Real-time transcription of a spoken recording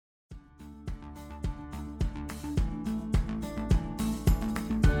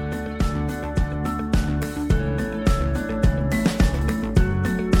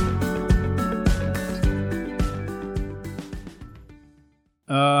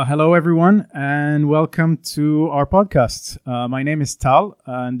Hello, everyone, and welcome to our podcast. My name is Tal,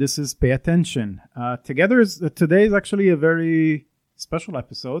 and this is Pay Attention. Today is actually a very special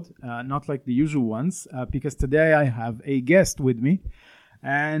episode, not like the usual ones, because today I have a guest with me,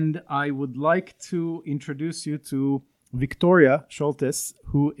 and I would like to introduce you to Victoria Scholtes,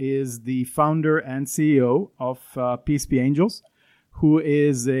 who is the founder and CEO of PSP Angels, who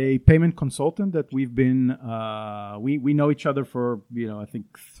is a payment consultant that we've been, we know each other for, I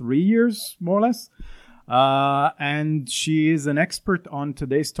think 3 years, more or less. And she is an expert on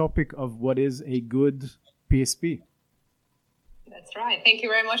today's topic of what is a good PSP. That's right. Thank you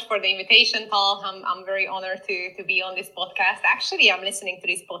very much for the invitation, Paul. I'm very honored to be on this podcast. Actually, I'm listening to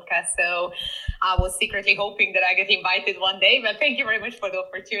this podcast, so I was secretly hoping that I get invited one day. But thank you very much for the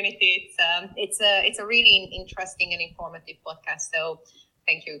opportunity. It's a really interesting and informative podcast. So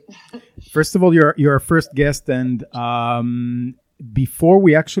thank you. First of all, you're our first guest, and before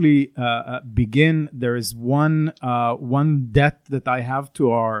we actually begin, there is one debt that I have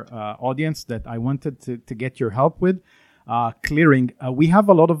to our audience that I wanted to get your help with. Clearing. We have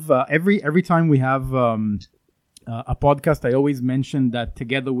a lot of every time we have a podcast, I always mention that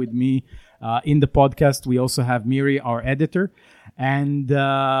together with me in the podcast, we also have Miri, our editor. And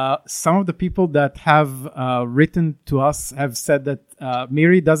some of the people that have written to us have said that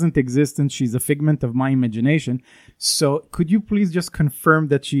Miri doesn't exist and she's a figment of my imagination. So could you please just confirm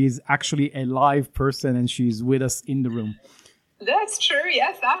that she is actually a live person and she's with us in the room? That's true.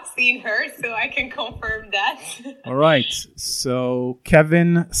 Yes, I've seen her, so I can confirm that. All right. So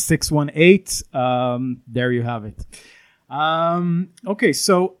Kevin 618. There you have it. Okay.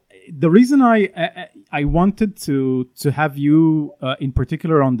 So the reason I wanted to have you in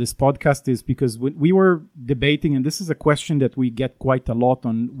particular on this podcast is because we were debating, and this is a question that we get quite a lot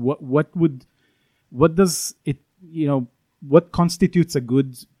on what does it, what constitutes a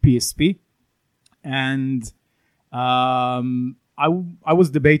good PSP, and I was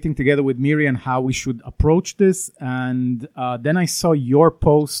debating together with Miriam how we should approach this, and then I saw your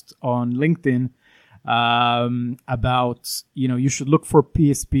post on LinkedIn about you should look for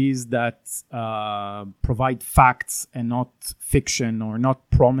PSPs that provide facts and not fiction or not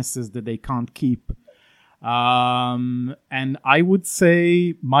promises that they can't keep. And I would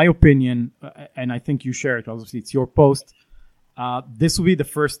say my opinion, and I think you share it. Obviously, it's your post. This would be the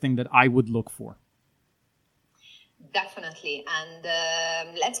first thing that I would look for. Definitely, and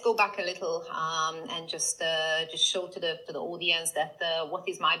let's go back a little and just show to the audience that what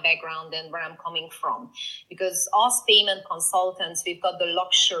is my background and where I'm coming from. Because us payment consultants, we've got the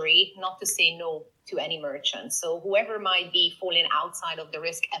luxury not to say no to any merchant. So whoever might be falling outside of the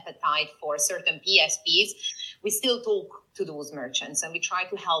risk appetite for certain PSPs, we still talk to those merchants and we try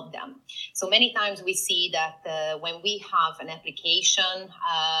to help them. So many times we see that when we have an application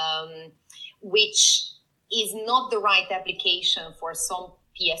which is not the right application for some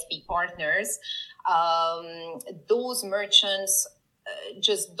PSP partners, those merchants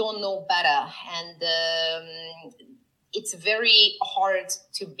just don't know better. And it's very hard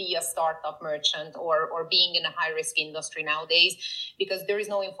to be a startup merchant or being in a high-risk industry nowadays because there is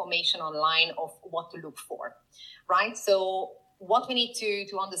no information online of what to look for, right? So what we need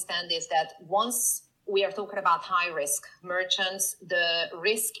to understand is that once we are talking about high-risk merchants, the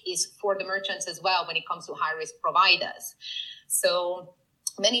risk is for the merchants as well when it comes to high-risk providers. So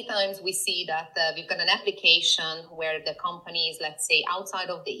many times we see that we've got an application where the company is, let's say, outside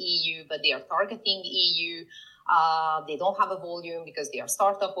of the EU, but they are targeting EU. They don't have a volume because they are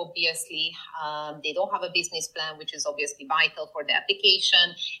startup, obviously. They don't have a business plan, which is obviously vital for the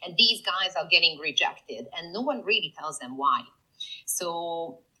application. And these guys are getting rejected, and no one really tells them why.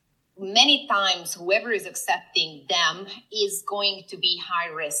 So many times, whoever is accepting them is going to be high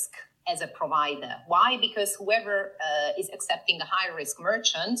risk as a provider. Why? Because whoever is accepting a high risk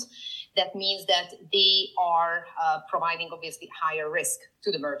merchant, that means that they are providing obviously higher risk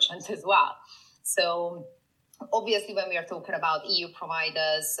to the merchant as well. So obviously, when we are talking about EU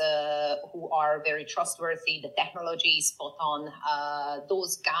providers who are very trustworthy, the technology is spot on,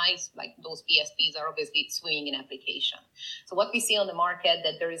 those guys, like those PSPs, are obviously swimming in application. So what we see on the market,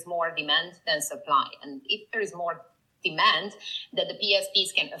 that there is more demand than supply. And if there is more demand, that the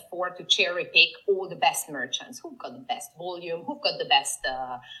PSPs can afford to cherry pick all the best merchants who've got the best volume, who've got the best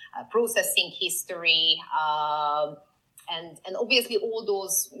processing history, and obviously all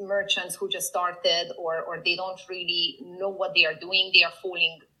those merchants who just started or they don't really know what they are doing, they are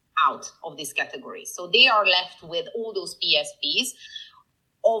falling out of this category. So they are left with all those PSPs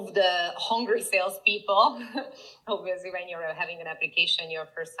of the hungry salespeople, obviously when you're having an application, your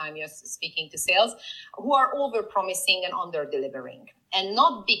first time you're speaking to sales, who are over-promising and under-delivering. And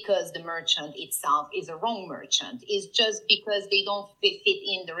not because the merchant itself is a wrong merchant, it's just because they don't fit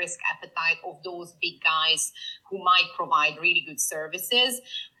in the risk appetite of those big guys who might provide really good services.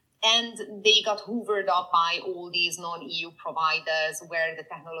 And they got hoovered up by all these non-EU providers where the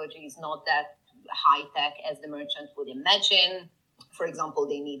technology is not that high-tech as the merchant would imagine. For example,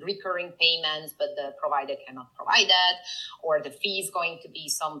 they need recurring payments, but the provider cannot provide that, or the fee is going to be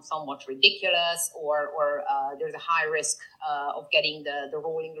somewhat ridiculous, or there's a high risk of getting the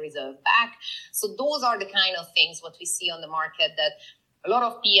rolling reserve back. So those are the kind of things what we see on the market, that a lot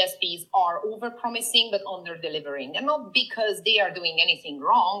of PSPs are over-promising but under-delivering. And not because they are doing anything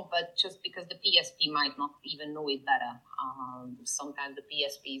wrong, but just because the PSP might not even know it better. Sometimes the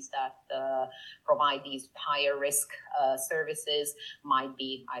PSPs that provide these higher risk services might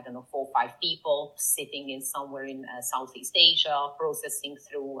be, 4 or 5 people sitting in somewhere in Southeast Asia, processing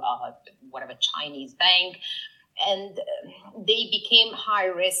through whatever Chinese bank. And they became high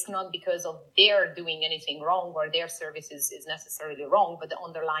risk, not because of their doing anything wrong or their services is necessarily wrong, but the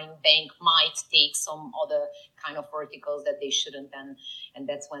underlying bank might take some other kind of verticals that they shouldn't, and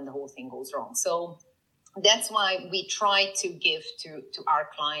that's when the whole thing goes wrong. So that's why we try to give to our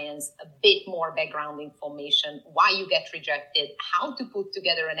clients a bit more background information, why you get rejected, how to put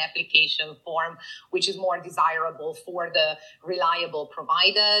together an application form which is more desirable for the reliable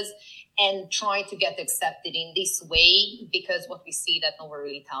providers, and try to get accepted in this way, because what we see that no one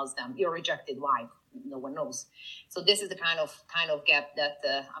really tells them, you're rejected, why? No one knows. So this is the kind of gap that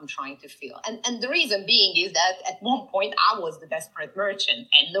I'm trying to fill. And the reason being is that at one point I was the desperate merchant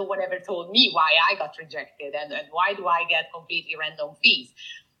and no one ever told me why I got rejected and why do I get completely random fees.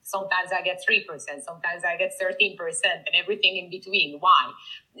 Sometimes I get 3%, sometimes I get 13%, and everything in between. Why?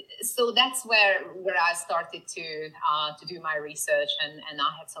 So that's where I started to do my research, and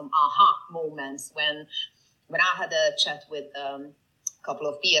I had some aha moments when I had a chat with couple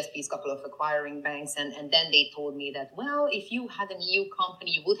of PSPs, couple of acquiring banks, and then they told me that, well, if you had an EU company,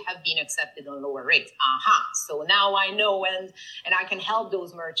 you would have been accepted on lower rates. So now I know, and I can help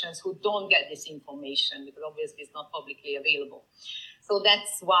those merchants who don't get this information, because obviously it's not publicly available. So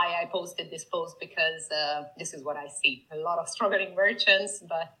that's why I posted this post, because this is what I see. A lot of struggling merchants,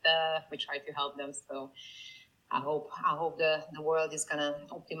 but we try to help them. So I hope the world is going to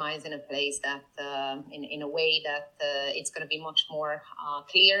optimize in a place that, in a way that it's going to be much more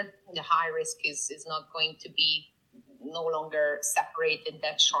clear. The high risk is not going to be no longer separated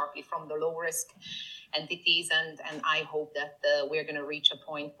that sharply from the low risk entities. And I hope that we're going to reach a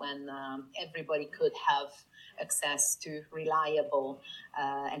point when everybody could have access to reliable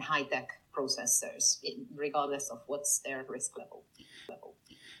and high-tech processors, regardless of what's their risk level.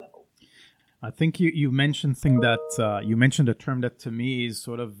 I think you mentioned you mentioned a term that to me is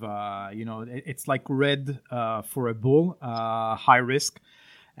sort of it's like red for a bull, high risk,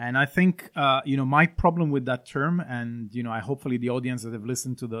 and I think my problem with that term, and I hopefully the audience that have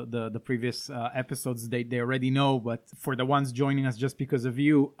listened to the previous episodes, they already know, but for the ones joining us just because of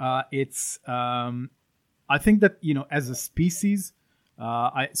you, it's I think that as a species.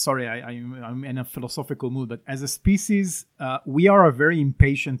 I'm in a philosophical mood, but as a species, we are a very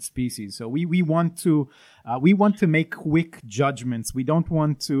impatient species. So we want to make quick judgments. We don't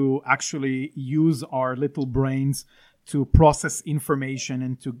want to actually use our little brains to process information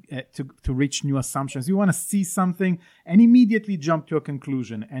and to reach new assumptions. We want to see something and immediately jump to a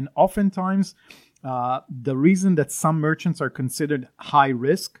conclusion. And oftentimes, the reason that some merchants are considered high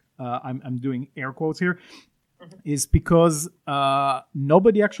risk, I'm doing air quotes here, is because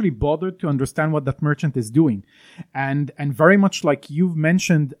nobody actually bothered to understand what that merchant is doing, and very much like you've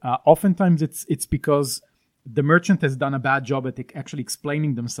mentioned, oftentimes it's because the merchant has done a bad job at actually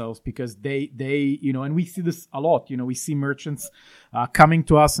explaining themselves, because they and we see this a lot. We see merchants coming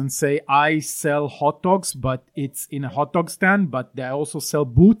to us and say, I sell hot dogs, but it's in a hot dog stand, but they also sell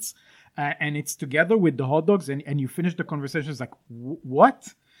boots, and it's together with the hot dogs, and you finish the conversation, it's like,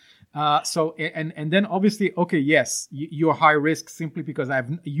 what? So then obviously, okay, yes, you're high risk simply because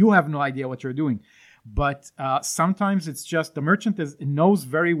you have no idea what you're doing. But sometimes it's just the merchant knows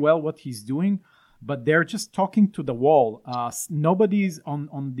very well what he's doing, but they're just talking to the wall. Nobody's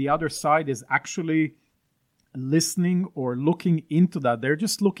on the other side is actually listening or looking into that. They're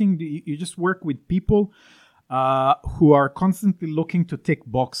just looking. You just work with people who are constantly looking to tick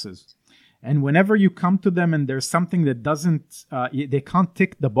boxes. And whenever you come to them and there's something that they can't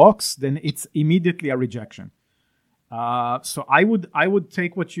tick the box, then it's immediately a rejection. So I would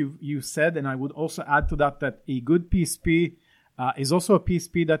take what you said, and I would also add to that a good PSP is also a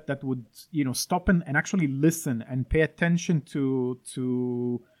PSP that would stop and actually listen and pay attention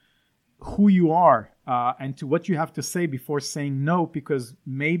to who you are and to what you have to say before saying no, because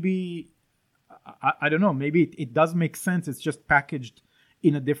maybe I don't know, maybe it does make sense. It's just packaged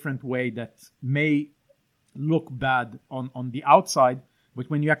in a different way that may look bad on the outside, but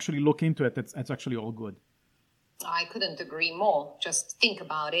when you actually look into it, it's actually all good. I couldn't agree more. Just think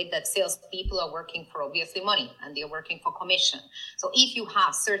about it, that salespeople are working for obviously money and they're working for commission. So if you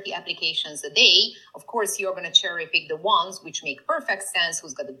have 30 applications a day, of course, you're going to cherry pick the ones which make perfect sense,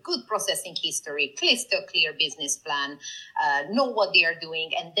 who's got a good processing history, crystal clear business plan, know what they are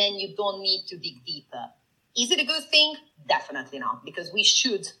doing, and then you don't need to dig deeper. Is it a good thing? Definitely not, because we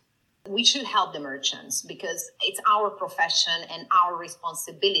should help the merchants, because it's our profession and our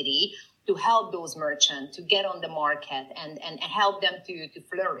responsibility to help those merchants to get on the market and help them to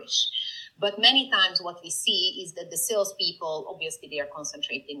flourish. But many times what we see is that the salespeople, obviously they are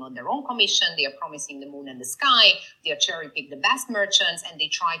concentrating on their own commission, they are promising the moon and the sky, they are cherry pick the best merchants, and they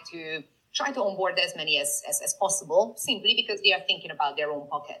try to onboard as many as possible, simply because they are thinking about their own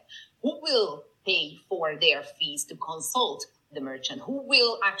pocket. Who will pay for their fees to consult the merchant? Who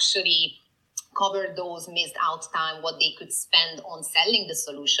will actually cover those missed out time, what they could spend on selling the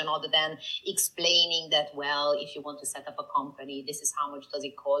solution, other than explaining that, well, if you want to set up a company, this is how much does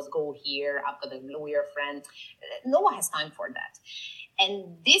it cost, go here, I've got a lawyer friend. No one has time for that.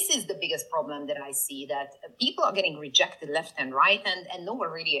 And this is the biggest problem that I see, that people are getting rejected left and right, and no one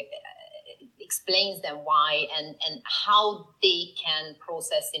really explains them why and how they can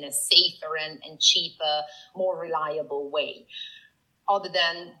process in a safer and cheaper, more reliable way, other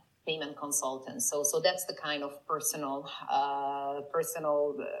than payment consultants. So that's the kind of personal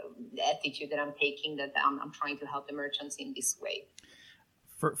attitude that I'm taking, that I'm trying to help the merchants in this way.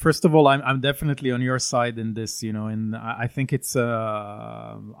 First of all, I'm definitely on your side in this, and I think it's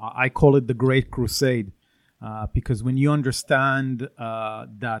I call it the Great Crusade, because when you understand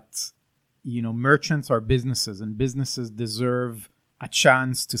that merchants are businesses, and businesses deserve a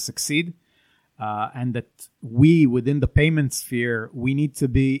chance to succeed. And that we, within the payment sphere, we need to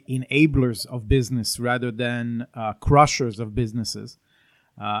be enablers of business rather than crushers of businesses.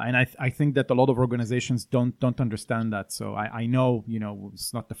 And I think that a lot of organizations don't understand that. So I know,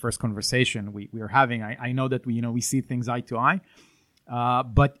 it's not the first conversation we are having. I know that we see things eye to eye.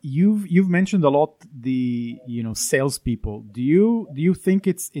 But you've mentioned a lot the salespeople. Do you think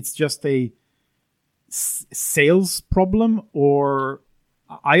it's just a sales problem, or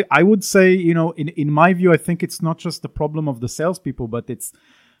I would say, in my view, I think it's not just the problem of the salespeople, but it's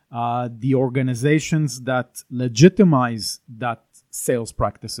the organizations that legitimize that sales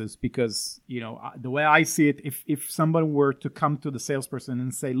practices. Because, the way I see it, if someone were to come to the salesperson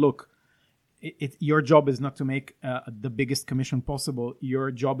and say, look, your job is not to make the biggest commission possible.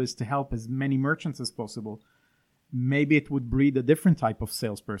 Your job is to help as many merchants as possible. Maybe it would breed a different type of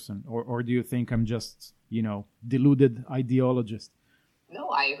salesperson. Or do you think I'm just, deluded ideologist? No,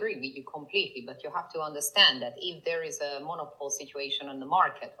 I agree with you completely, but you have to understand that if there is a monopole situation on the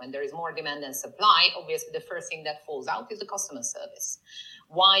market, when there is more demand than supply, obviously the first thing that falls out is the customer service.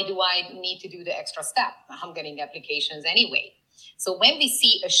 Why do I need to do the extra step? I'm getting applications anyway. So when we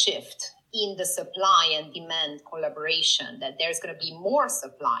see a shift in the supply and demand collaboration, that there's going to be more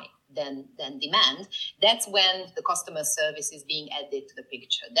supply than demand, that's when the customer service is being added to the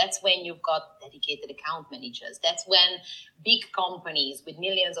picture. That's when you've got dedicated account managers. That's when big companies with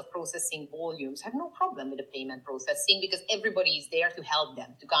millions of processing volumes have no problem with the payment processing, because everybody is there to help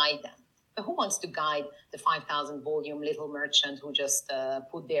them, to guide them. But who wants to guide the 5,000 volume little merchant who just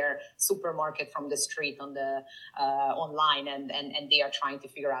put their supermarket from the street on the online and they are trying to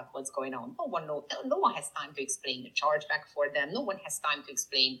figure out what's going on? No one has time to explain the chargeback for them. No one has time to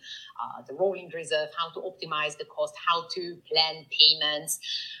explain the rolling reserve, how to optimize the cost, how to plan payments.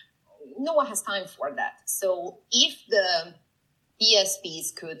 No one has time for that. So if the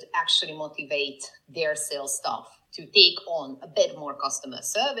PSPs could actually motivate their sales staff to take on a bit more customer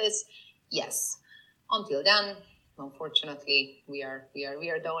service, yes. Until then, unfortunately, we are the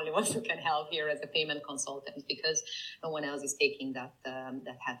only ones who can help here as a payment consultant, because no one else is taking that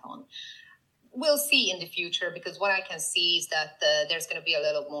hat on. We'll see in the future, because what I can see is that there's going to be a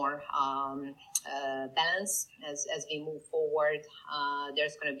little more balance as we move forward.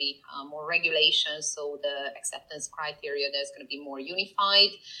 There's going to be more regulations, so the acceptance criteria, there's going to be more unified.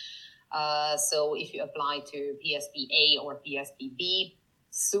 So if you apply to PSP-A or PSP-B,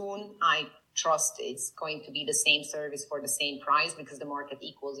 soon, I trust it's going to be the same service for the same price, because the market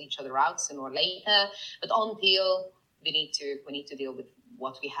equals each other out sooner or later. But until, we need to deal with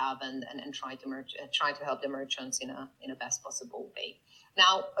what we have and try to help the merchants in a best possible way.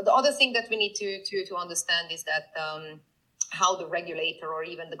 Now, the other thing that we need to understand is that how the regulator or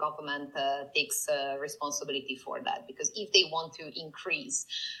even the government takes responsibility for that. Because if they want to increase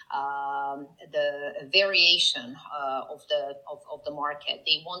the variation of the market,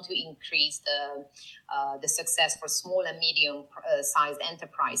 they want to increase the success for small and medium sized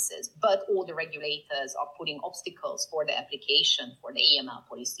enterprises, but all the regulators are putting obstacles for the application for the AML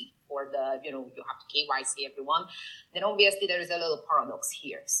policy, for the, you have to KYC everyone, then obviously there is a little paradox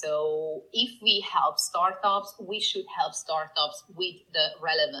here. So if we help startups, we should help startups with the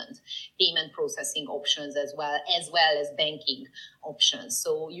relevant payment processing options as well as banking options.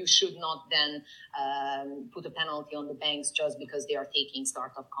 So you should not then put a penalty on the banks just because they are taking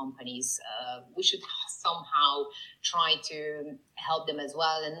startup companies. We should somehow try to help them as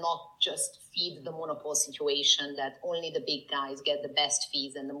well and not just feed the monopoly situation that only the big guys get the best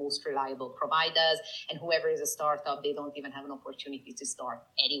fees and the most reliable providers, and whoever is a startup, they don't even have an opportunity to start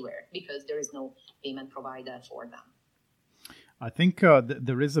anywhere because there is no payment provider for them. I think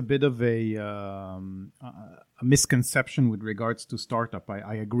there is a bit of a misconception with regards to startup.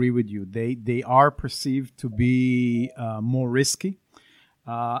 I agree with you. They are perceived to be more risky.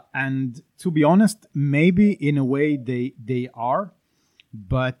 And to be honest, maybe in a way they are,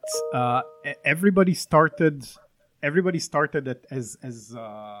 but everybody started as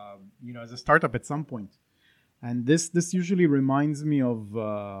a startup at some point, and this usually reminds me of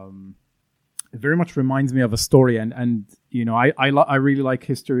very much reminds me of a story, and I really like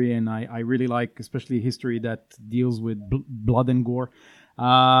history, and I really like especially history that deals with blood and gore,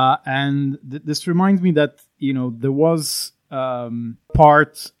 and this reminds me that there was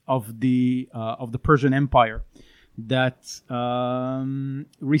part of the Persian Empire that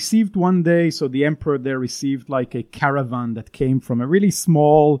received one day. So the emperor there received like a caravan that came from a really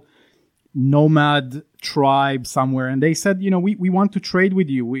small nomad tribe somewhere, and they said, we want to trade with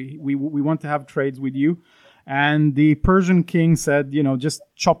you. We want to have trades with you. And the Persian king said, just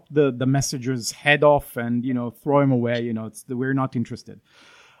chop the messenger's head off and throw him away. We're not interested.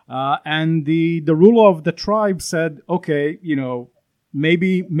 And the ruler of the tribe said, okay,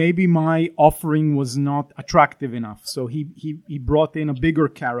 maybe my offering was not attractive enough. So he brought in a bigger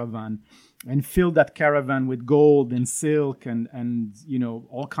caravan and filled that caravan with gold and silk and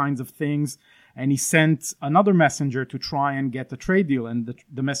all kinds of things. And he sent another messenger to try and get a trade deal. And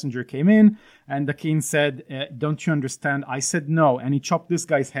the messenger came in, and the king said, don't you understand? I said no. And he chopped this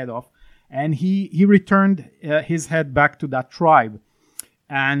guy's head off, and he returned his head back to that tribe.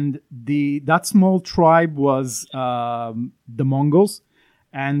 And that small tribe was the Mongols,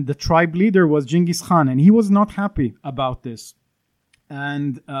 and the tribe leader was Genghis Khan, and he was not happy about this.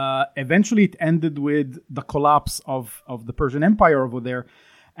 And eventually it ended with the collapse of the Persian Empire over there.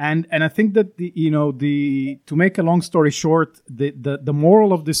 And I think that to make a long story short, the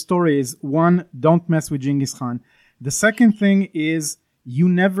moral of this story is, one, don't mess with Genghis Khan. The second thing is, you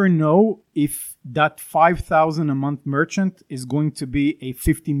never know if that 5,000 a month merchant is going to be a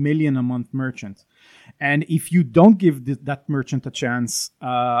 50 million a month merchant. And if you don't give that merchant a chance,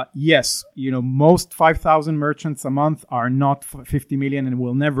 yes, most 5,000 merchants a month are not 50 million and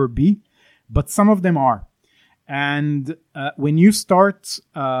will never be, but some of them are. And when you start,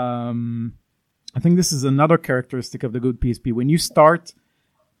 I think this is another characteristic of the good PSP, when you start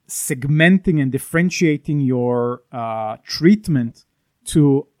segmenting and differentiating your treatment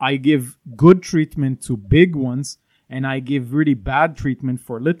to, I give good treatment to big ones and I give really bad treatment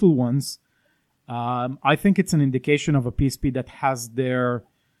for little ones, I think it's an indication of a PSP that has their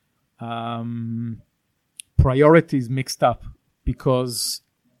priorities mixed up, because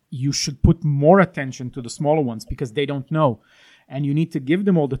you should put more attention to the smaller ones because they don't know. And you need to give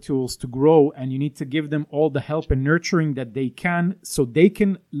them all the tools to grow, and you need to give them all the help and nurturing that they can, so they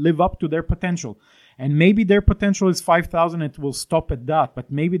can live up to their potential. And maybe their potential is 5,000, it will stop at that.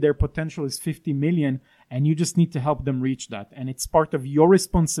 But maybe their potential is 50 million, and you just need to help them reach that. And it's part of your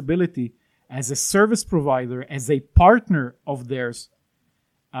responsibility as a service provider, as a partner of theirs,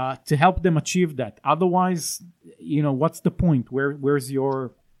 to help them achieve that. Otherwise, what's the point? Where's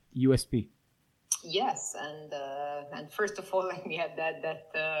your USP? Yes, and first of all, let me add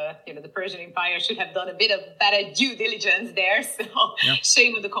that the Persian Empire should have done a bit of better due diligence there. So yeah.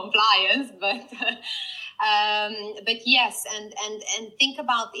 Shame on the compliance, but But yes, and think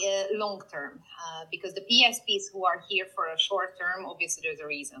about long term, because the PSPs who are here for a short term, obviously there's a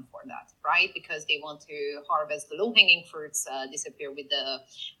reason for that, right? Because they want to harvest the low hanging fruits, disappear with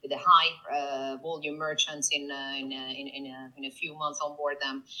the high volume merchants in a few months, onboard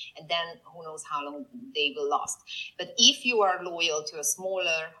them, and then who knows how long they will last. But if you are loyal to a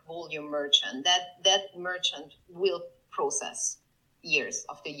smaller volume merchant, that merchant will process years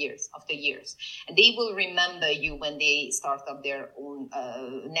after years after years, and they will remember you when they start up their own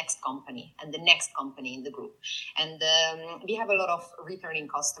next company and the next company in the group. And we have a lot of returning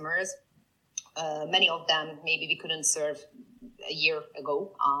customers. Many of them maybe we couldn't serve a year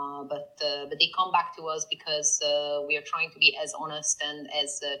ago, but they come back to us because we are trying to be as honest and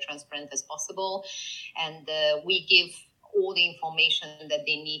as transparent as possible, and we give all the information that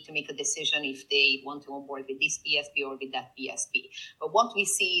they need to make a decision if they want to onboard with this PSP or with that PSP. But what we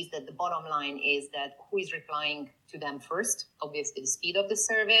see is that the bottom line is that who is replying to them first, obviously the speed of the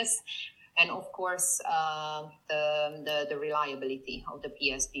service, and of course the reliability of the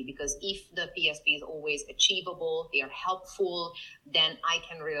PSP, because if the PSP is always achievable, they are helpful, then I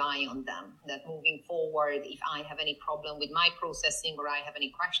can rely on them that moving forward, if I have any problem with my processing or I have any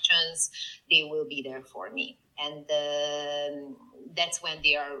questions, they will be there for me. And that's when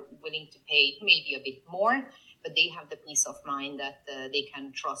they are willing to pay maybe a bit more, but they have the peace of mind that they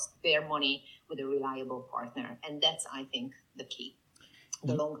can trust their money with a reliable partner. And that's, I think, the key,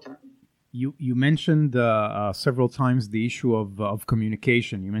 the long term. You mentioned several times the issue of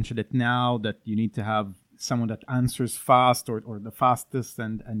communication. You mentioned it now that you need to have someone that answers fast or the fastest,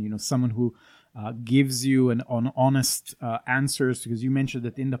 and someone who gives you an honest answers, because you mentioned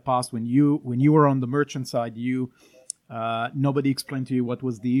that in the past when you were on the merchant side, nobody explained to you what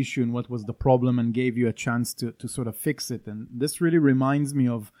was the issue and what was the problem and gave you a chance to sort of fix it. And this really reminds me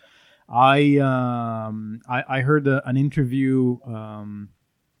of I heard an interview a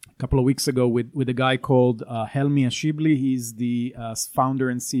couple of weeks ago with a guy called Helmi Ashibli. He's the founder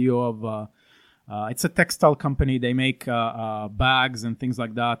and CEO of it's a textile company. They make bags and things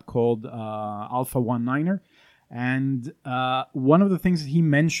like that called Alpha 19er. And one of the things he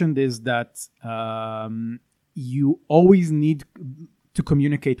mentioned is that you always need to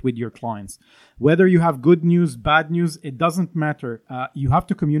communicate with your clients. Whether you have good news, bad news, it doesn't matter. You have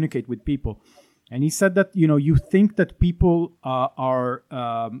to communicate with people. And he said that, you think that people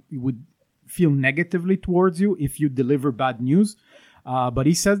would feel negatively towards you if you deliver bad news. But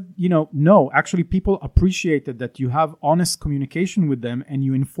he said, no, actually people appreciated that you have honest communication with them and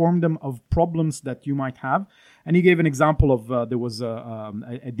you inform them of problems that you might have. And he gave an example of there was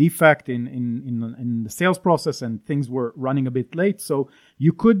a defect in the sales process and things were running a bit late. So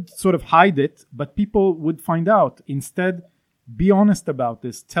you could sort of hide it, but people would find out. Instead, be honest about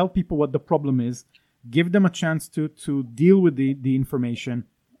this. Tell people what the problem is. Give them a chance to deal with the information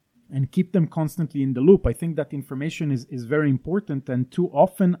and keep them constantly in the loop. I think that information is very important. And too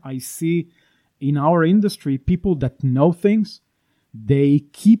often I see in our industry, people that know things, they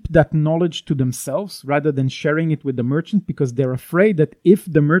keep that knowledge to themselves rather than sharing it with the merchant, because they're afraid that if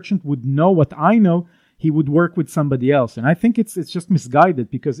the merchant would know what I know, he would work with somebody else. And I think it's just misguided,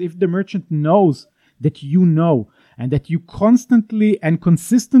 because if the merchant knows that you know and that you constantly and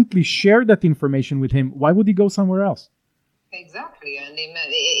consistently share that information with him, why would he go somewhere else? Exactly. And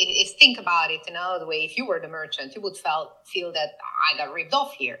if think about it another way, if you were the merchant, you would feel that I got ripped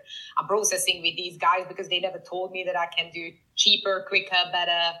off here. I'm processing with these guys because they never told me that I can do cheaper, quicker,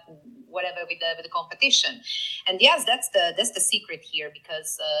 better, whatever with the competition. And yes, that's the secret here,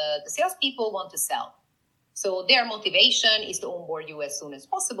 because the salespeople want to sell. So their motivation is to onboard you as soon as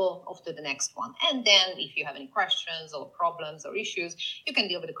possible after the next one. And then if you have any questions or problems or issues, you can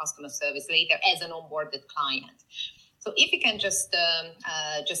deal with the customer service later as an onboarded client. So if you can just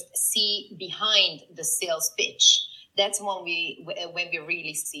see behind the sales pitch, that's when we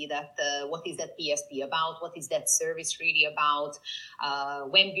really see that what is that PSP about, what is that service really about.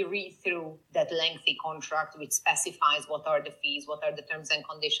 When we read through that lengthy contract which specifies what are the fees, what are the terms and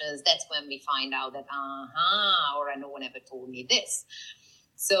conditions, that's when we find out that or no one ever told me this.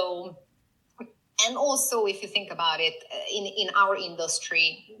 So. And also, if you think about it, in our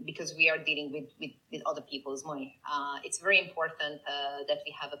industry, because we are dealing with other people's money, it's very important that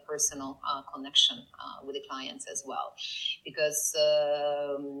we have a personal connection with the clients as well, because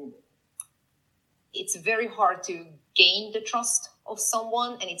it's very hard to gain the trust of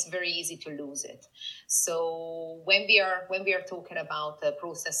someone, and it's very easy to lose it. So when we are talking about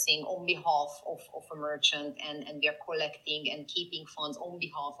processing on behalf of a merchant, and we are collecting and keeping funds on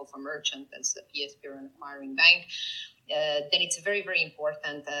behalf of a merchant, that's the PSP or an acquiring bank, then it's very, very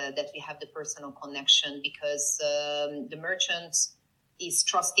important that we have the personal connection, because the merchant is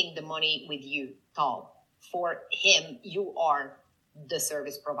trusting the money with you, Tal. For him, you are the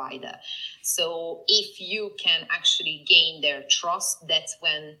service provider. So if you can actually gain their trust, that's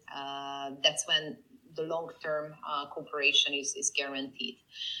when the long-term cooperation is guaranteed.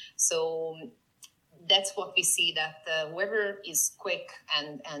 So that's what we see, that whoever is quick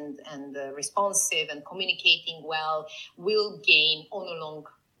and responsive and communicating well will gain on the long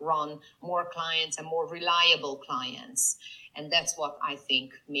run more clients and more reliable clients. And that's what I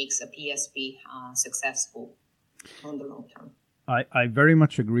think makes a PSP successful on the long term. I very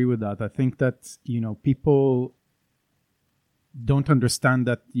much agree with that. I think that, people don't understand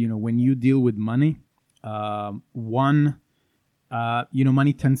that, when you deal with money,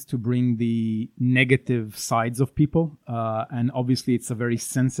 money tends to bring the negative sides of people. And obviously it's a very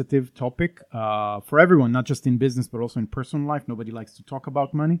sensitive topic for everyone, not just in business, but also in personal life. Nobody likes to talk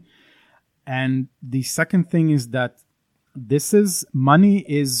about money. And the second thing is that money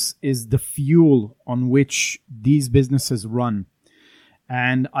is the fuel on which these businesses run.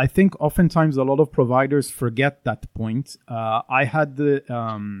 And I think oftentimes a lot of providers forget that point. I had a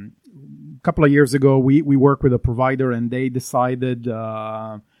couple of years ago, we worked with a provider, and they decided,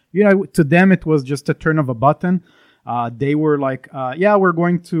 to them it was just a turn of a button. They were like, we're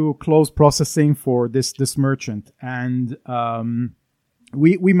going to close processing for this merchant. And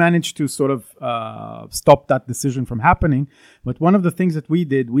we managed to sort of stop that decision from happening. But one of the things that we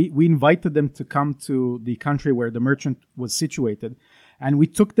did, we invited them to come to the country where the merchant was situated. And we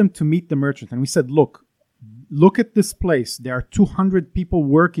took them to meet the merchant. And we said, look at this place. There are 200 people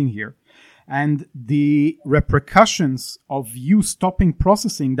working here. And the repercussions of you stopping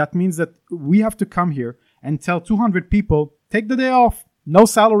processing, that means that we have to come here and tell 200 people, take the day off, no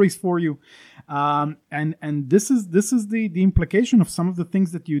salaries for you. And this is the implication of some of the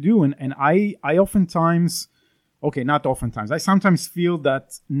things that you do. And I oftentimes, not oftentimes, I sometimes feel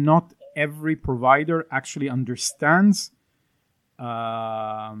that not every provider actually understands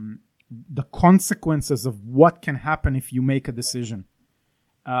the consequences of what can happen if you make a decision,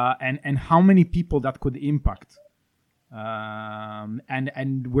 and how many people that could impact.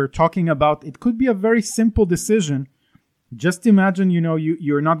 And we're talking about, it could be a very simple decision. Just imagine,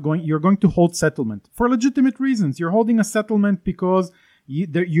 you're going to hold settlement for legitimate reasons. You're holding a settlement because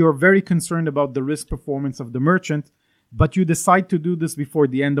you're very concerned about the risk performance of the merchant. But you decide to do this before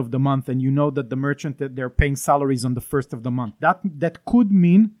the end of the month, and you know that the merchant, that they're paying salaries on the first of the month. That could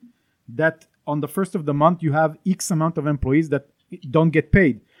mean that on the first of the month you have X amount of employees that don't get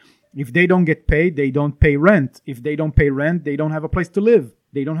paid. If they don't get paid, they don't pay rent. If they don't pay rent, they don't have a place to live.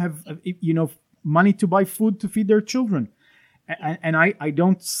 They don't have money to buy food to feed their children. And I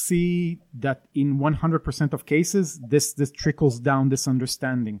don't see that in 100% of cases this trickles down, this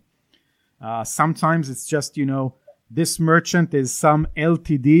understanding. Sometimes it's just this merchant is some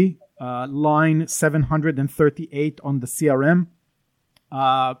LTD, line 738 on the CRM.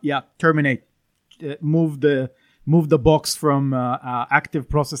 Terminate. Move the box from active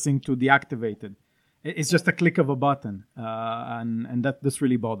processing to deactivated. It's just a click of a button, and that this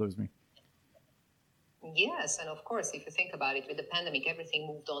really bothers me. Yes, and of course, if you think about it, with the pandemic, everything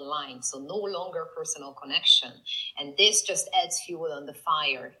moved online, so no longer personal connection. And this just adds fuel on the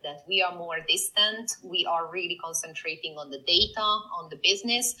fire, that we are more distant. We are really concentrating on the data, on the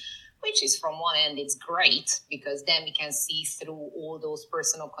business, which is, from one end, it's great, because then we can see through all those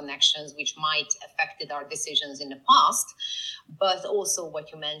personal connections which might affected our decisions in the past. But also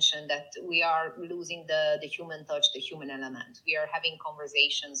what you mentioned, that we are losing the human touch, the human element. We are having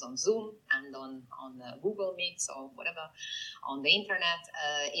conversations on Zoom and on Google Meets or whatever, on the internet,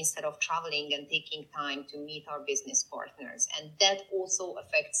 instead of traveling and taking time to meet our business partners. And that also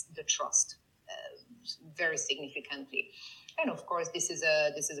affects the trust very significantly. And of course, this is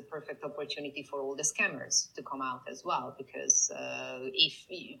a perfect opportunity for all the scammers to come out as well, because if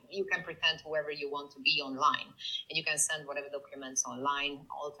you can pretend whoever you want to be online, and you can send whatever documents online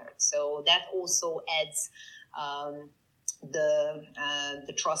altered. So that also adds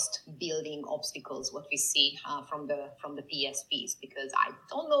the trust building obstacles, what we see from the PSPs, because I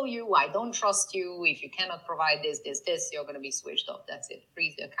don't know you, I don't trust you. If you cannot provide this, you're going to be switched off. That's it.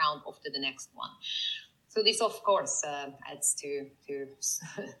 Freeze the account, off to the next one. So this, of course, adds to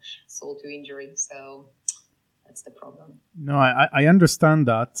soul to injury. So that's the problem. No, I understand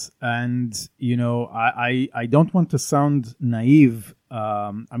that. And, I don't want to sound naive.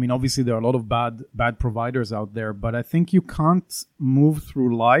 Obviously, there are a lot of bad providers out there. But I think you can't move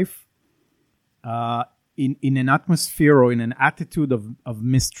through life in an atmosphere or in an attitude of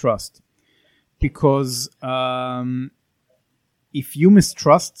mistrust. Because if you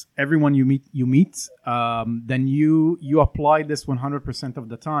mistrust everyone you meet, then you apply this 100% of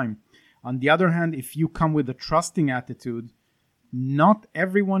the time. On the other hand, if you come with a trusting attitude, not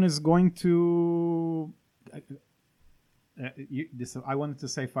everyone is going to. I wanted to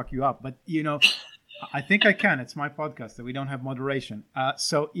say "fuck you up," but I think I can. It's my podcast, so we don't have moderation.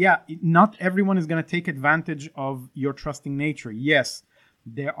 So yeah, not everyone is going to take advantage of your trusting nature. Yes,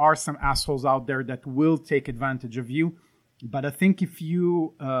 there are some assholes out there that will take advantage of you, but I think if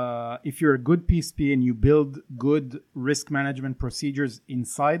you're a good PSP and you build good risk management procedures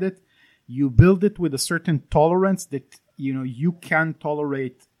inside it, you build it with a certain tolerance that you can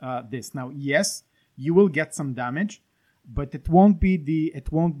tolerate this. Now, yes, you will get some damage, but it won't be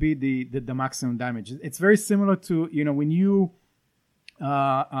the maximum damage. It's very similar to when you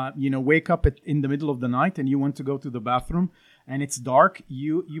wake up in the middle of the night and you want to go to the bathroom and it's dark.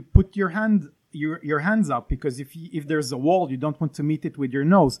 You put your hands up, because if there's a wall, you don't want to meet it with your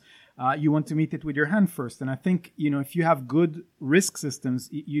nose. You want to meet it with your hand first. And I think if you have good risk systems,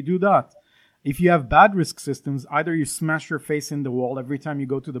 you do that. If you have bad risk systems, either you smash your face in the wall every time you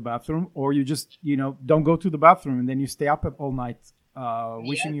go to the bathroom, or you just, don't go to the bathroom and then you stay up all night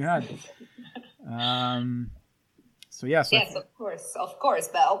wishing you had. So yes, of course.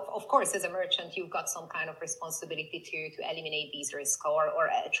 But of course, as a merchant, you've got some kind of responsibility to eliminate these risks or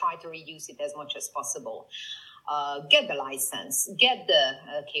try to reduce it as much as possible. Get the license, get the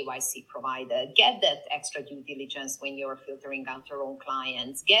KYC provider, get that extra due diligence when you're filtering out your own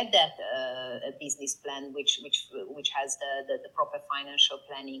clients, get that business plan which has the proper financial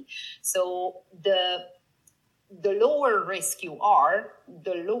planning. So the lower risk you are,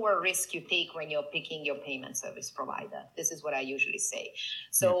 the lower risk you take when you're picking your payment service provider. This is what I usually say.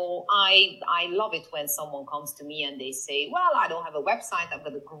 So I love it when someone comes to me and they say, well, I don't have a website, I've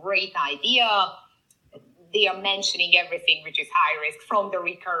got a great idea. They are mentioning everything which is high risk, from the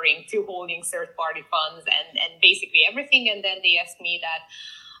recurring to holding third-party funds and basically everything. And then they ask me that,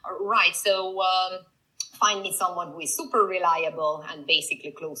 right, so find me someone who is super reliable and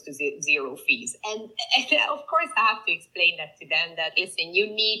basically close to zero fees. And of course, I have to explain that to them that, listen, you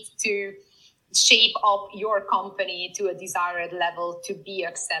need to shape up your company to a desired level to be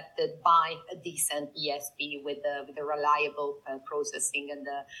accepted by a decent ESP with the reliable processing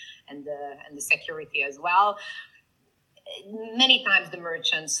and the security as well. Many times the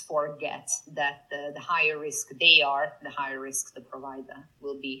merchants forget that the higher risk they are, the higher risk the provider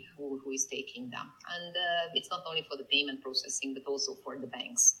will be who is taking them. And it's not only for the payment processing, but also for the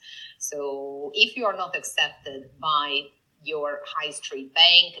banks. So if you are not accepted by your high street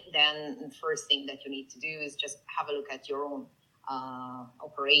bank, then the first thing that you need to do is just have a look at your own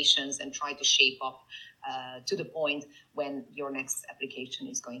operations and try to shape up to the point when your next application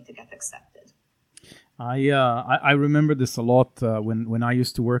is going to get accepted. I remember this a lot when I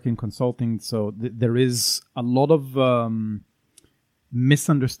used to work in consulting. So there is a lot of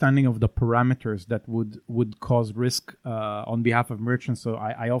misunderstanding of the parameters that would cause risk on behalf of merchants. So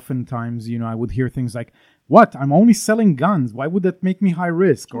I oftentimes, I would hear things like, what? I'm only selling guns. Why would that make me high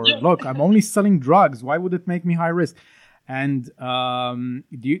risk? Or look, I'm only selling drugs. Why would it make me high risk? And do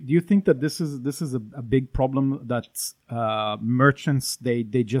you think that this is a big problem, that merchants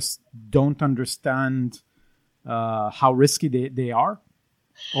they just don't understand how risky they are?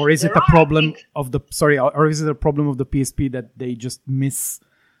 Or is it a problem of the PSP that they just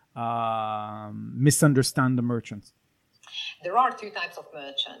misunderstand the merchants? There are two types of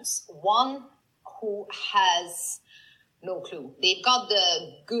merchants. One who has no clue. They've got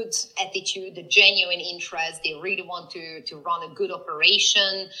the good attitude, the genuine interest. They really want to run a good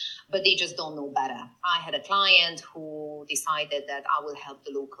operation, but they just don't know better. I had a client who decided that I will help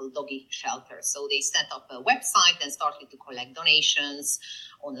the local doggy shelter. So they set up a website and started to collect donations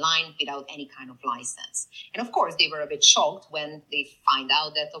online without any kind of license. And of course, they were a bit shocked when they find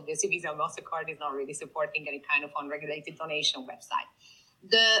out that obviously Visa and MasterCard is not really supporting any kind of unregulated donation website.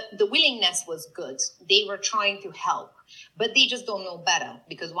 The willingness was good. They were trying to help, but they just don't know better,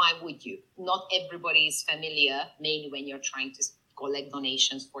 because why would you? Not everybody is familiar, mainly when you're trying to collect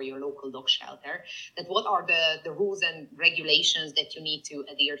donations for your local dog shelter, that what are the rules and regulations that you need to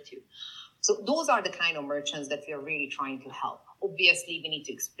adhere to. So those are the kind of merchants that we are really trying to help. Obviously, we need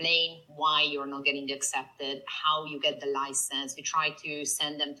to explain why you're not getting accepted, how you get the license. We try to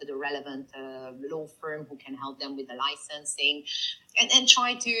send them to the relevant law firm who can help them with the licensing, and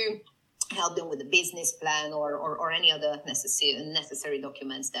try to help them with a business plan or any other necessary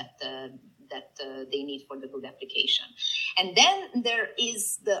documents that they need for the good application. And then there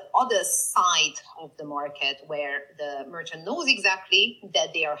is the other side of the market where the merchant knows exactly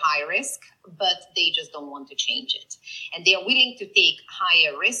that they are high risk, but they just don't want to change it. And they are willing to take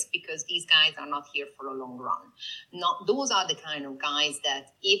higher risk because these guys are not here for a long run. Those are the kind of guys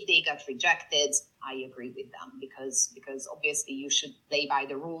that if they got rejected, I agree with them because obviously you should play by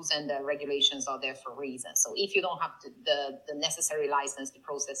the rules and the regulations are there for a reason. So if you don't have the necessary license to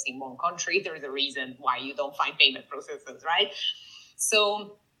process in one country, there is a reason why you don't find payment processors, right?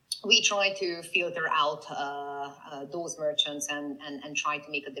 So we try to filter out those merchants and try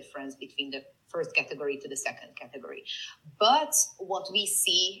to make a difference between the first category to the second category. But what we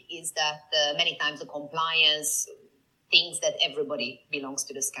see is that many times the compliance thinks that everybody belongs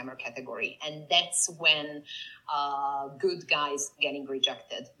to the scammer category. And that's when good guys getting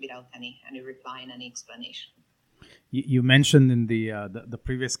rejected without any reply and any explanation. You mentioned in the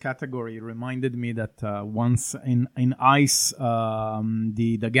previous category, it reminded me that once in ICE,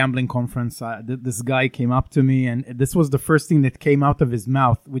 the gambling conference, this guy came up to me, and this was the first thing that came out of his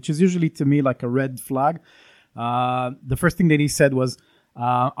mouth, which is usually to me like a red flag. The first thing that he said was,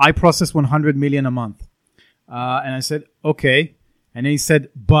 I process 100 million a month. And I said, okay. And then he said,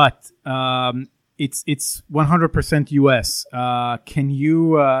 but it's 100% US. Can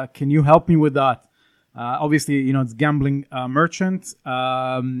you help me with that? Obviously, it's gambling merchant.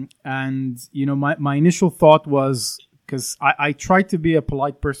 And, my initial thought was, because I try to be a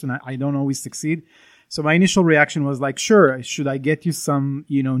polite person. I don't always succeed. So my initial reaction was like, sure, should I get you some,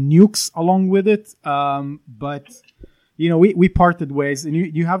 nukes along with it? But... we parted ways, and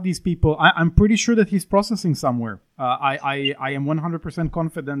you have these people. I'm pretty sure that he's processing somewhere. I am 100%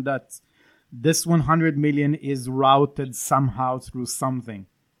 confident that this 100 million is routed somehow through something.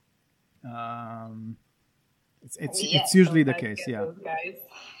 It's usually the case, yeah. Guys.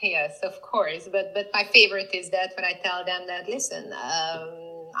 Yes, of course. But my favorite is that when I tell them that, listen,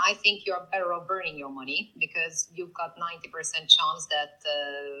 I think you're better off burning your money because you've got 90% chance that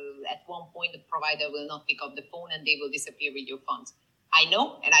at one point the provider will not pick up the phone and they will disappear with your funds. I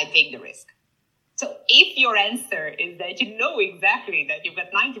know, and I take the risk. So if your answer is that you know exactly that you've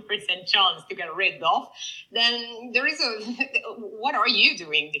got 90% chance to get rid of, then there is what are you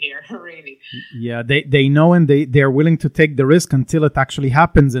doing here, really? Yeah, they know, and they are willing to take the risk until it actually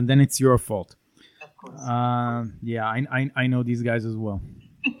happens, and then it's your fault. Of course. Yeah, I know these guys as well.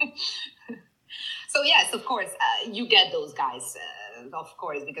 So yes, of course, you get those guys, of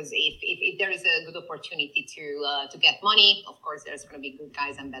course, because if there is a good opportunity to get money, of course, there's going to be good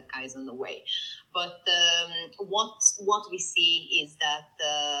guys and bad guys on the way. But what we see is that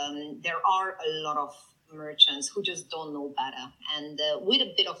there are a lot of merchants who just don't know better, and with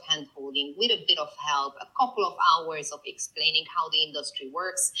a bit of hand-holding, with a bit of help, a couple of hours of explaining how the industry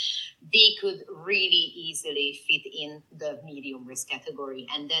works, they could really easily fit in the medium risk category,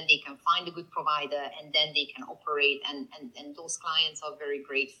 and then they can find a good provider, and then they can operate, and those clients are very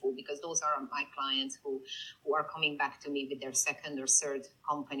grateful because those are my clients who are coming back to me with their second or third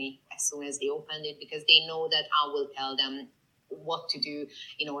company as soon as they open it, because they know that I will tell them what to do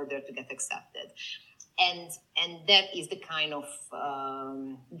in order to get accepted. And that is the kind of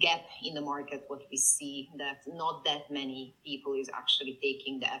gap in the market, what we see, that not that many people is actually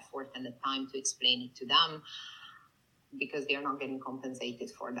taking the effort and the time to explain it to them because they are not getting compensated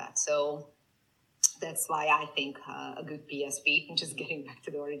for that. So that's why I think a good PSP, just getting back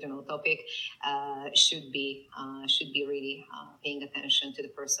to the original topic, should be really paying attention to the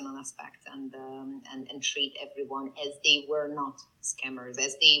personal aspect and treat everyone as they were not scammers,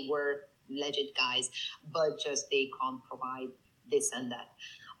 as they were legit guys, but just they can't provide this and that,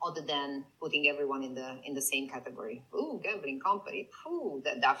 other than putting everyone in the same category. Ooh, gambling company. Ooh,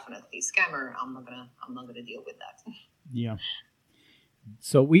 that definitely scammer. I'm not gonna deal with that. Yeah.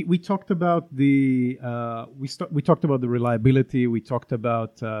 So we talked about the we talked about the reliability. We talked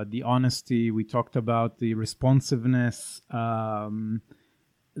about the honesty. We talked about the responsiveness.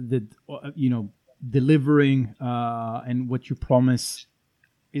 Delivering and what you promise.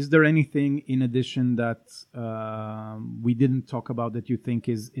 Is there anything in addition that we didn't talk about that you think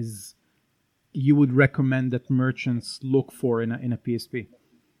is you would recommend that merchants look for in a PSP?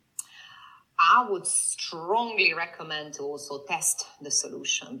 I would strongly recommend to also test the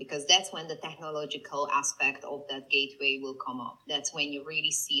solution, because that's when the technological aspect of that gateway will come up. That's when you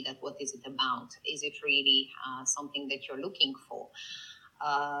really see that what is it about? Is it really something that you're looking for?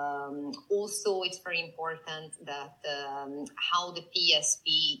 Also, it's very important that how the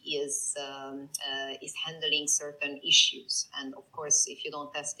PSP is handling certain issues. And of course, if you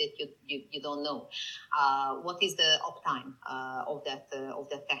don't test it, you don't know what is the uptime of that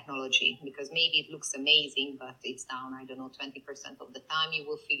technology. Because maybe it looks amazing, but it's down, I don't know, 20% of the time. You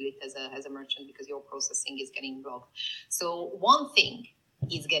will feel it as a merchant because your processing is getting blocked. So one thing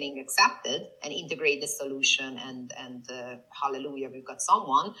is getting accepted and integrate the solution, and hallelujah, we've got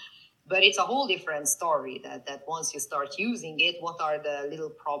someone. But it's a whole different story that once you start using it, what are the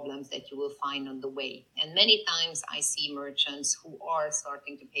little problems that you will find on the way? And many times I see merchants who are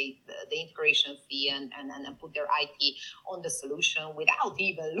starting to pay the integration fee and put their IT on the solution without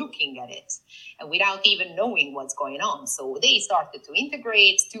even looking at it and without even knowing what's going on. So they started to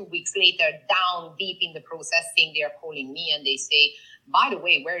integrate. 2 weeks later, down deep in the processing, they are calling me and they say, by the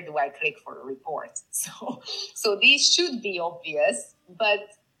way, where do I click for a report? So these should be obvious, but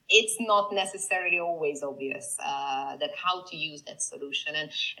it's not necessarily always obvious that how to use that solution and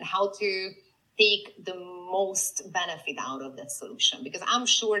how to take the most benefit out of that solution. Because I'm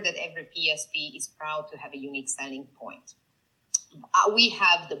sure that every PSP is proud to have a unique selling point. We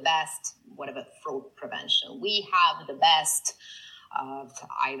have the best, fraud prevention. We have the best,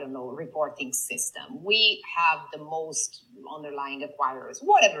 reporting system. We have the most underlying acquirers,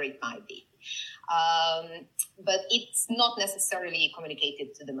 whatever it might be. But it's not necessarily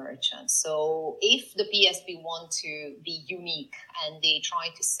communicated to the merchant. So if the PSP want to be unique and they try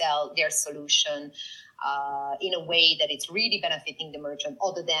to sell their solution in a way that it's really benefiting the merchant,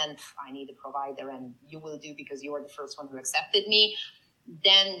 other than I need a provider and you will do because you are the first one who accepted me,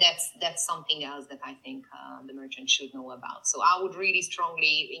 then that's something else that I think the merchant should know about. So I would really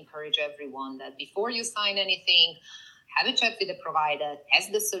strongly encourage everyone that before you sign anything, have a chat with the provider,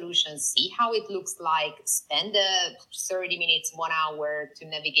 test the solution, see how it looks like, spend 30 minutes, 1 hour to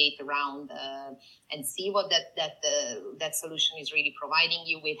navigate around and see what that solution is really providing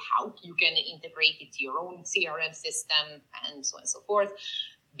you with, how you can integrate it to your own CRM system, and so on and so forth,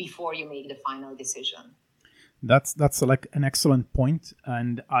 before you make the final decision. That's like an excellent point.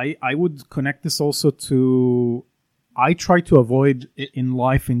 And I would connect this also to, I try to avoid in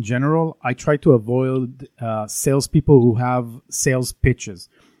life in general, I try to avoid salespeople who have sales pitches.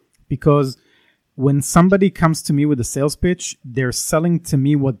 Because when somebody comes to me with a sales pitch, they're selling to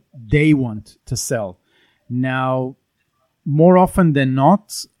me what they want to sell. Now, more often than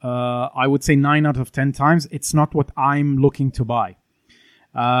not, I would say 9 out of 10 times, it's not what I'm looking to buy.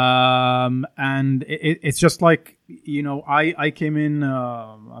 And it's just like, I came in,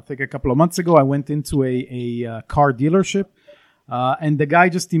 I think a couple of months ago, I went into a car dealership, and the guy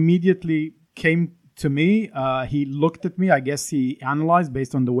just immediately came to me. He looked at me. I guess he analyzed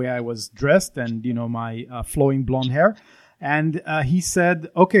based on the way I was dressed and, my flowing blonde hair. And he said,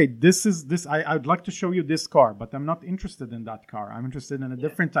 okay, I'd like to show you this car, but I'm not interested in that car. I'm interested in a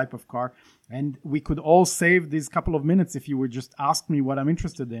different type of car. And we could all save these couple of minutes if you would just ask me what I'm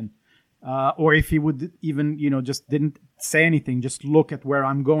interested in. Or if he would even, just didn't say anything, just look at where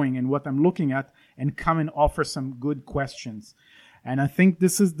I'm going and what I'm looking at and come and offer some good questions. And I think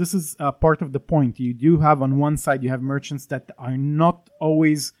this is part of the point. You do have on one side, you have merchants that are not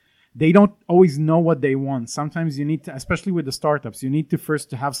always... They don't always know what they want. Sometimes you need to, especially with the startups, you need to first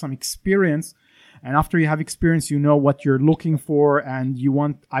to have some experience. And after you have experience, you know what you're looking for. And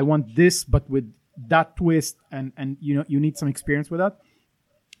I want this, but with that twist. And you need some experience with that.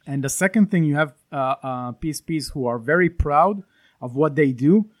 And the second thing, you have PSPs who are very proud of what they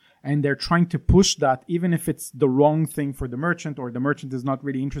do. And they're trying to push that, even if it's the wrong thing for the merchant or the merchant is not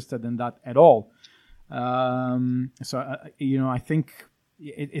really interested in that at all. I think...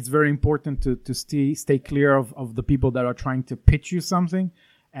 It's very important to stay clear of the people that are trying to pitch you something,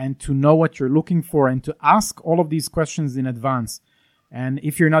 and to know what you're looking for and to ask all of these questions in advance. And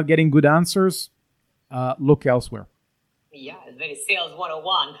if you're not getting good answers, look elsewhere. Yeah, it's very sales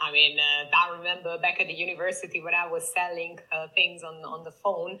 101. I mean, I remember back at the university when I was selling things on the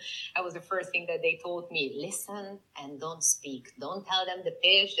phone, that was the first thing that they told me: listen and don't speak. Don't tell them the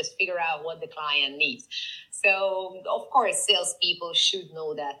pitch, just figure out what the client needs. So, of course, salespeople should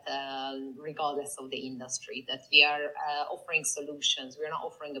know that regardless of the industry, that we are offering solutions. We're not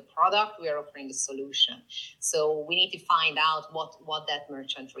offering the product, we are offering the solution. So we need to find out what that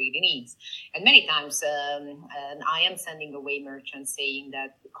merchant really needs. And many times, and I am sending away merchants saying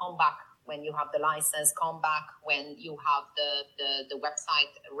that come back when you have the license, come back when you have the website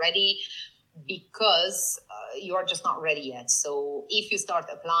ready, because you're just not ready yet. So if you start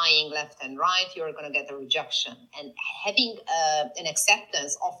applying left and right, you're going to get a rejection. And having an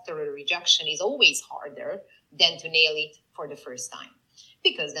acceptance after a rejection is always harder than to nail it for the first time.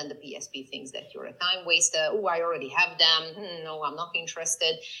 because then the PSP thinks that you're a time waster. Oh, I already have them. No, I'm not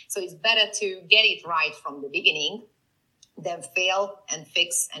interested. So it's better to get it right from the beginning than fail and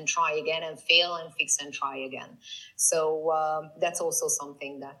fix and try again, and fail and fix and try again. So that's also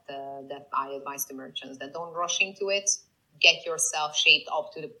something that I advise to merchants, that don't rush into it. Get yourself shaped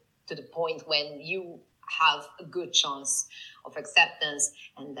up to the point when you have a good chance of acceptance,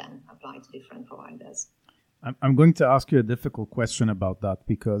 and then apply to different providers. I'm going to ask you a difficult question about that,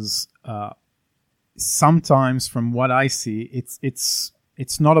 because sometimes, from what I see,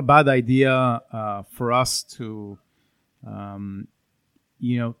 it's not a bad idea for us to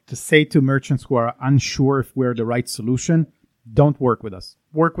to say to merchants who are unsure if we're the right solution, don't work with us.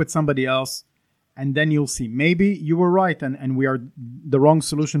 Work with somebody else, and then you'll see. Maybe you were right, and we are the wrong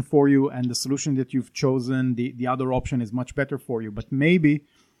solution for you, and the solution that you've chosen, the other option, is much better for you. But maybe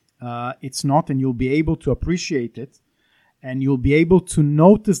it's not, and you'll be able to appreciate it, and you'll be able to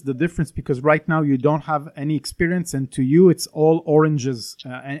notice the difference, because right now you don't have any experience, and to you it's all oranges,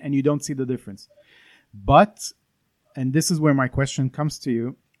 and you don't see the difference. But, and this is where my question comes to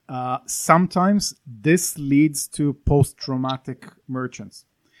you, sometimes this leads to post-traumatic merchants.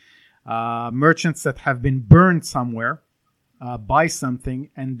 Merchants that have been burned somewhere by something,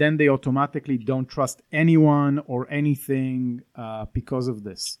 and then they automatically don't trust anyone or anything because of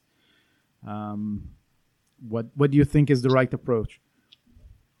this. What do you think is the right approach?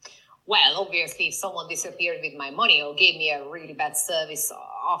 Well, obviously, if someone disappeared with my money or gave me a really bad service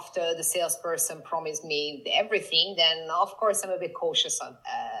after the salesperson promised me everything, then of course I'm a bit cautious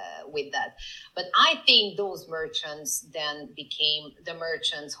with that. But I think those merchants then became the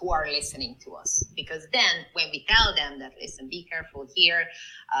merchants who are listening to us. Because then when we tell them that, listen, be careful here,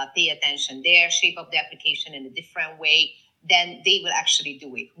 pay attention there, shape up the application in a different way, then they will actually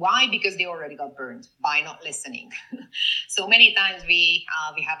do it. Why? Because they already got burned by not listening. So many times we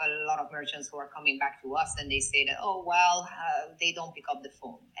have a lot of merchants who are coming back to us, and they say that, oh, well, they don't pick up the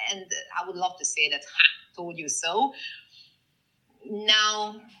phone. And I would love to say that, told you so.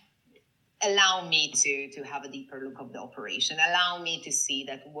 Now, allow me to have a deeper look of the operation. Allow me to see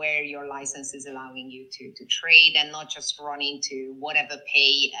that where your license is allowing you to trade, and not just run into whatever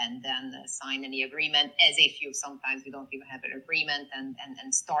pay and then sign any agreement as if you don't even have an agreement,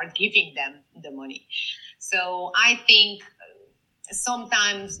 and start giving them the money. So I think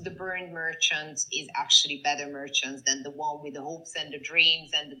sometimes the burned merchant is actually better merchants than the one with the hopes and the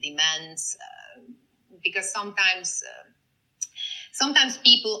dreams and the demands, because sometimes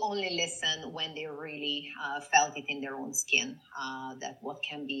people only listen when they really felt it in their own skin, that what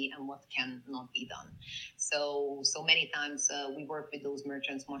can be and what cannot be done. So many times we work with those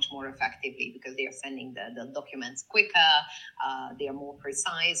merchants much more effectively, because they are sending the documents quicker. They are more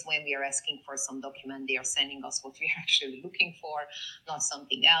precise when we are asking for some document. They are sending us what we are actually looking for, not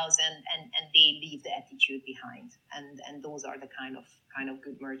something else, and they leave the attitude behind. And those are the kind of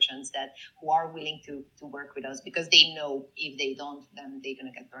good merchants who are willing to work with us, because they know if they don't, then they're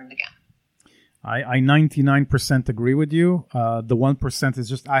going to get burned again. I 99% agree with you. The 1% is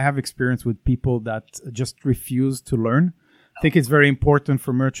just, I have experience with people that just refuse to learn. I think it's very important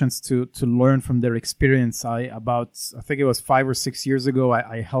for merchants to learn from their experience. I think it was 5 or 6 years ago,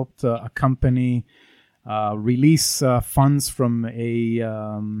 I helped a company release funds from a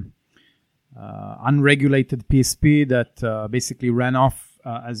unregulated PSP that basically ran off,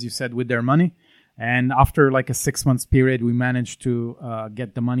 as you said, with their money. And after like a 6 months period, we managed to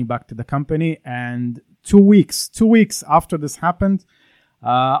get the money back to the company. And 2 weeks after this happened,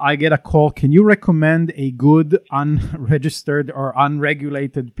 I get a call. Can you recommend a good unregistered or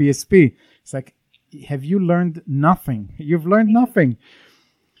unregulated PSP? It's like, have you learned nothing? You've learned nothing.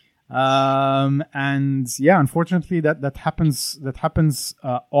 And yeah, unfortunately that happens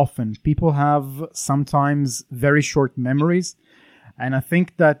often. People have sometimes very short memories. And I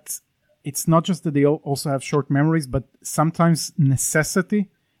think that it's not just that they also have short memories, but sometimes necessity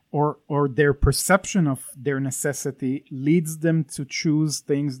or their perception of their necessity leads them to choose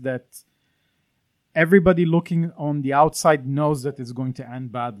things that everybody looking on the outside knows that it's going to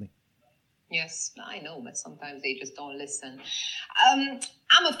end badly. Yes, I know, but sometimes they just don't listen.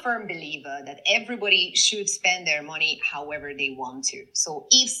 I'm a firm believer that everybody should spend their money however they want to. So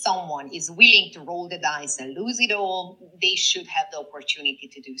if someone is willing to roll the dice and lose it all, they should have the opportunity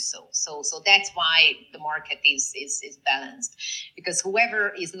to do so. So that's why the market is balanced, because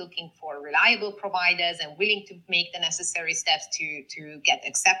whoever is looking for reliable providers and willing to make the necessary steps to get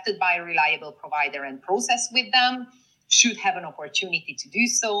accepted by a reliable provider and process with them should have an opportunity to do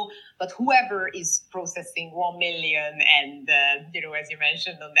so. But whoever is processing 1 million and, as you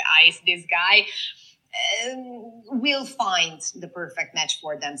mentioned on the ice, this guy, will find the perfect match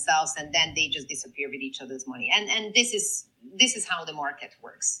for themselves, and then they just disappear with each other's money. And this is how the market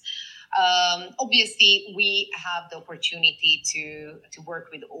works. Obviously, we have the opportunity to work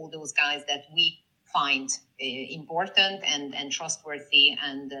with all those guys that we find important and trustworthy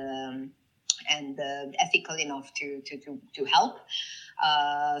and ethical enough to help.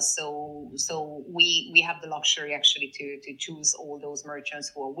 So we have the luxury actually to choose all those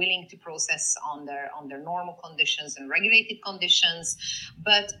merchants who are willing to process on their normal conditions and regulated conditions.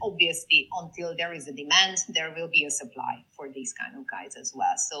 But obviously, until there is a demand, there will be a supply for these kind of guys as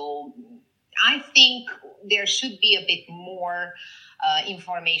well. So I think there should be a bit more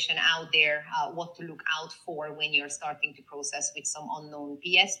information out there, what to look out for when you're starting to process with some unknown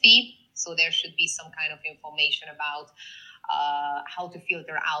PSP. So there should be some kind of information about how to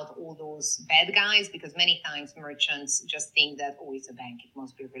filter out all those bad guys, because many times merchants just think that, oh, it's a bank, it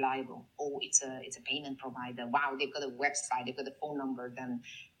must be reliable. Oh, it's a payment provider. Wow, they've got a website, they've got a phone number, then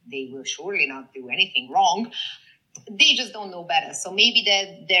they will surely not do anything wrong. They just don't know better. So maybe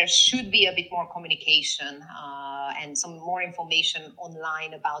there should be a bit more communication and some more information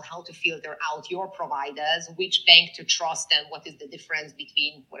online about how to filter out your providers, which bank to trust, and what is the difference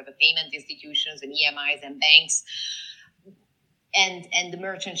between whatever payment institutions and EMIs and banks. And the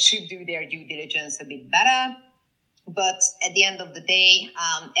merchant should do their due diligence a bit better. But at the end of the day,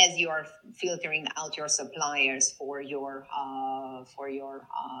 as you are filtering out your suppliers for your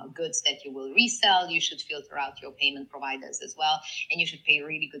goods that you will resell, you should filter out your payment providers as well, and you should pay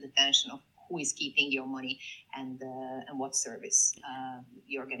really good attention of who is keeping your money and what service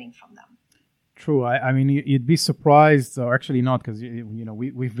you're getting from them. True. I mean, you'd be surprised, or actually not, because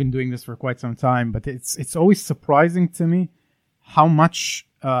we've been doing this for quite some time. But it's always surprising to me how much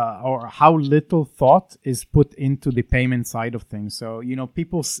or how little thought is put into the payment side of things. So,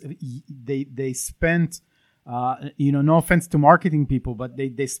 people, they spend, no offense to marketing people, but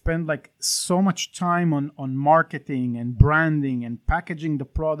they spend like so much time on marketing and branding and packaging the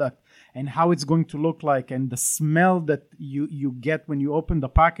product and how it's going to look like and the smell that you get when you open the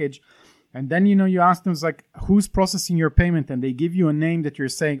package. And then, you ask them, it's like, who's processing your payment? And they give you a name that you're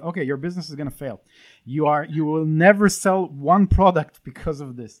saying, okay, your business is going to fail. You will never sell one product because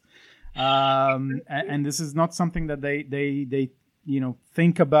of this. And this is not something that they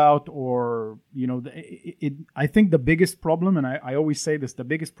think about, or, I think the biggest problem, and I always say this, the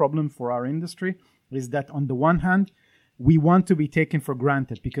biggest problem for our industry is that on the one hand, we want to be taken for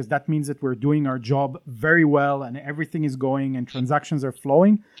granted, because that means that we're doing our job very well and everything is going and transactions are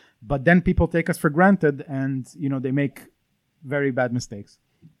flowing. But then people take us for granted and, they make very bad mistakes.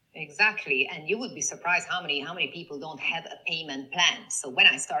 Exactly. And you would be surprised how many people don't have a payment plan. So when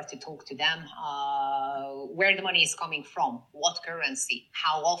I start to talk to them, where the money is coming from, what currency,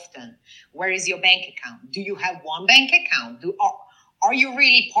 how often, where is your bank account? Do you have one bank account? Are you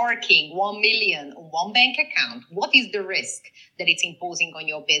really parking 1 million on one bank account? What is the risk that it's imposing on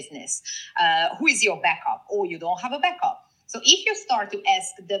your business? Who is your backup? Oh, you don't have a backup. So if you start to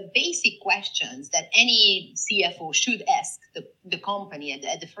ask the basic questions that any CFO should ask the company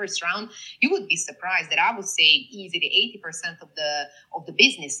at the first round, you would be surprised that I would say easily 80% of the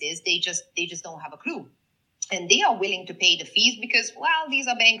businesses, they just don't have a clue. And they are willing to pay the fees because, well, these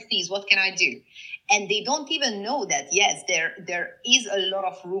are bank fees. What can I do? And they don't even know that, yes, there is a lot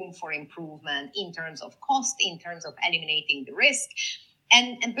of room for improvement in terms of cost, in terms of eliminating the risk.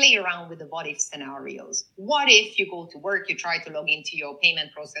 And play around with the what if scenarios. What if you go to work, you try to log into your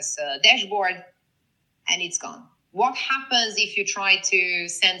payment process dashboard, and it's gone? What happens if you try to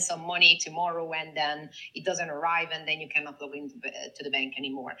send some money tomorrow and then it doesn't arrive and then you cannot log into the bank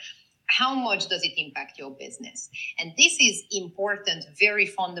anymore? How much does it impact your business? And this is important, very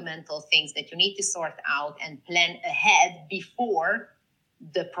fundamental things that you need to sort out and plan ahead before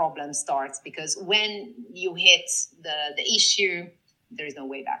the problem starts. Because when you hit the issue, there is no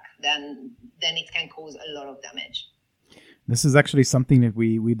way back. Then it can cause a lot of damage. This is actually something that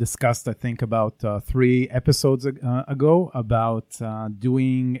we discussed, I think, about 3 episodes ago, about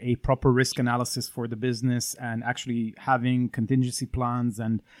doing a proper risk analysis for the business and actually having contingency plans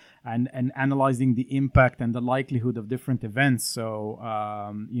and analyzing the impact and the likelihood of different events. So,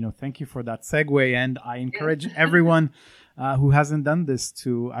 thank you for that segue. And I encourage everyone who hasn't done this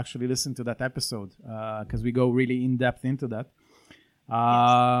to actually listen to that episode, because we go really in depth into that.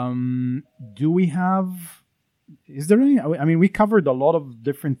 Is there any, I mean, we covered a lot of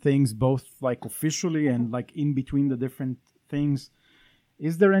different things, both like officially and like in between the different things.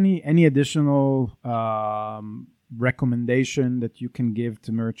 Is there any additional recommendation that you can give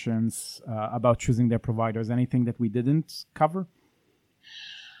to merchants about choosing their providers? Anything that we didn't cover?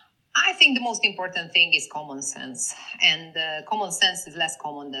 I think the most important thing is common sense, and common sense is less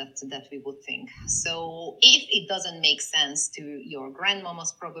common that we would think. So if it doesn't make sense to your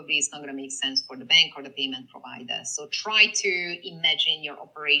grandmamas, probably it's not going to make sense for the bank or the payment provider. So try to imagine your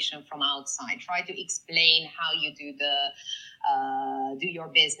operation from outside. Try to explain how you do your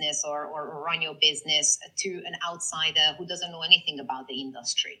business or run your business to an outsider who doesn't know anything about the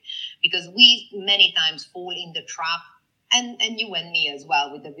industry, because we many times fall in the trap, and you and me as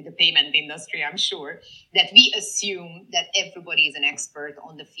well, with the payment industry, I'm sure, that we assume that everybody is an expert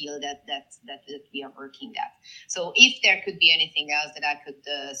on the field that we are working at. So if there could be anything else that I could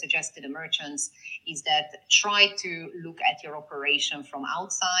suggest to the merchants, is that try to look at your operation from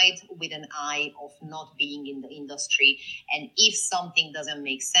outside with an eye of not being in the industry. And if something doesn't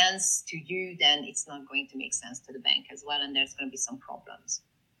make sense to you, then it's not going to make sense to the bank as well, and there's going to be some problems.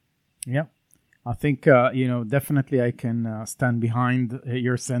 Yeah. I think, definitely I can stand behind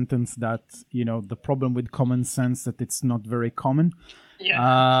your sentence that, the problem with common sense, that it's not very common.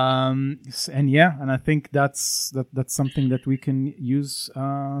 Yeah. And I think that's something that we can use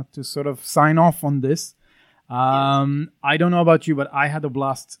to sort of sign off on this. I don't know about you, but I had a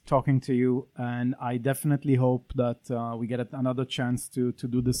blast talking to you, and I definitely hope that we get another chance to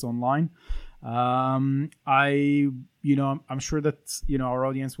do this online. I'm sure that, our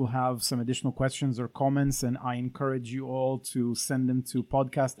audience will have some additional questions or comments, and I encourage you all to send them to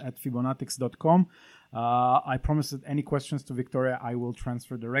podcast@fibonatics.com. I promise that any questions to Victoria, I will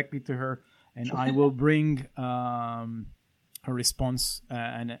transfer directly to her, and I will bring her response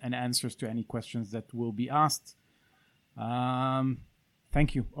and answers to any questions that will be asked.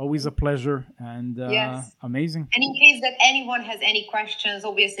 Thank you. Always a pleasure, and yes. Amazing. And in case that anyone has any questions,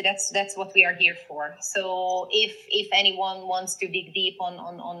 obviously that's what we are here for. So if anyone wants to dig deep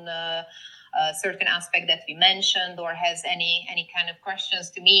on a certain aspect that we mentioned, or has any kind of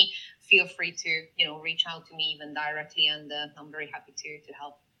questions to me, feel free to reach out to me even directly, and I'm very happy to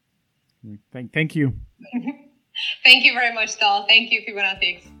help. Thank you. Thank you very much, Tal. Thank you,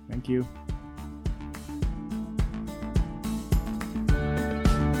 Fibonatics. Thank you.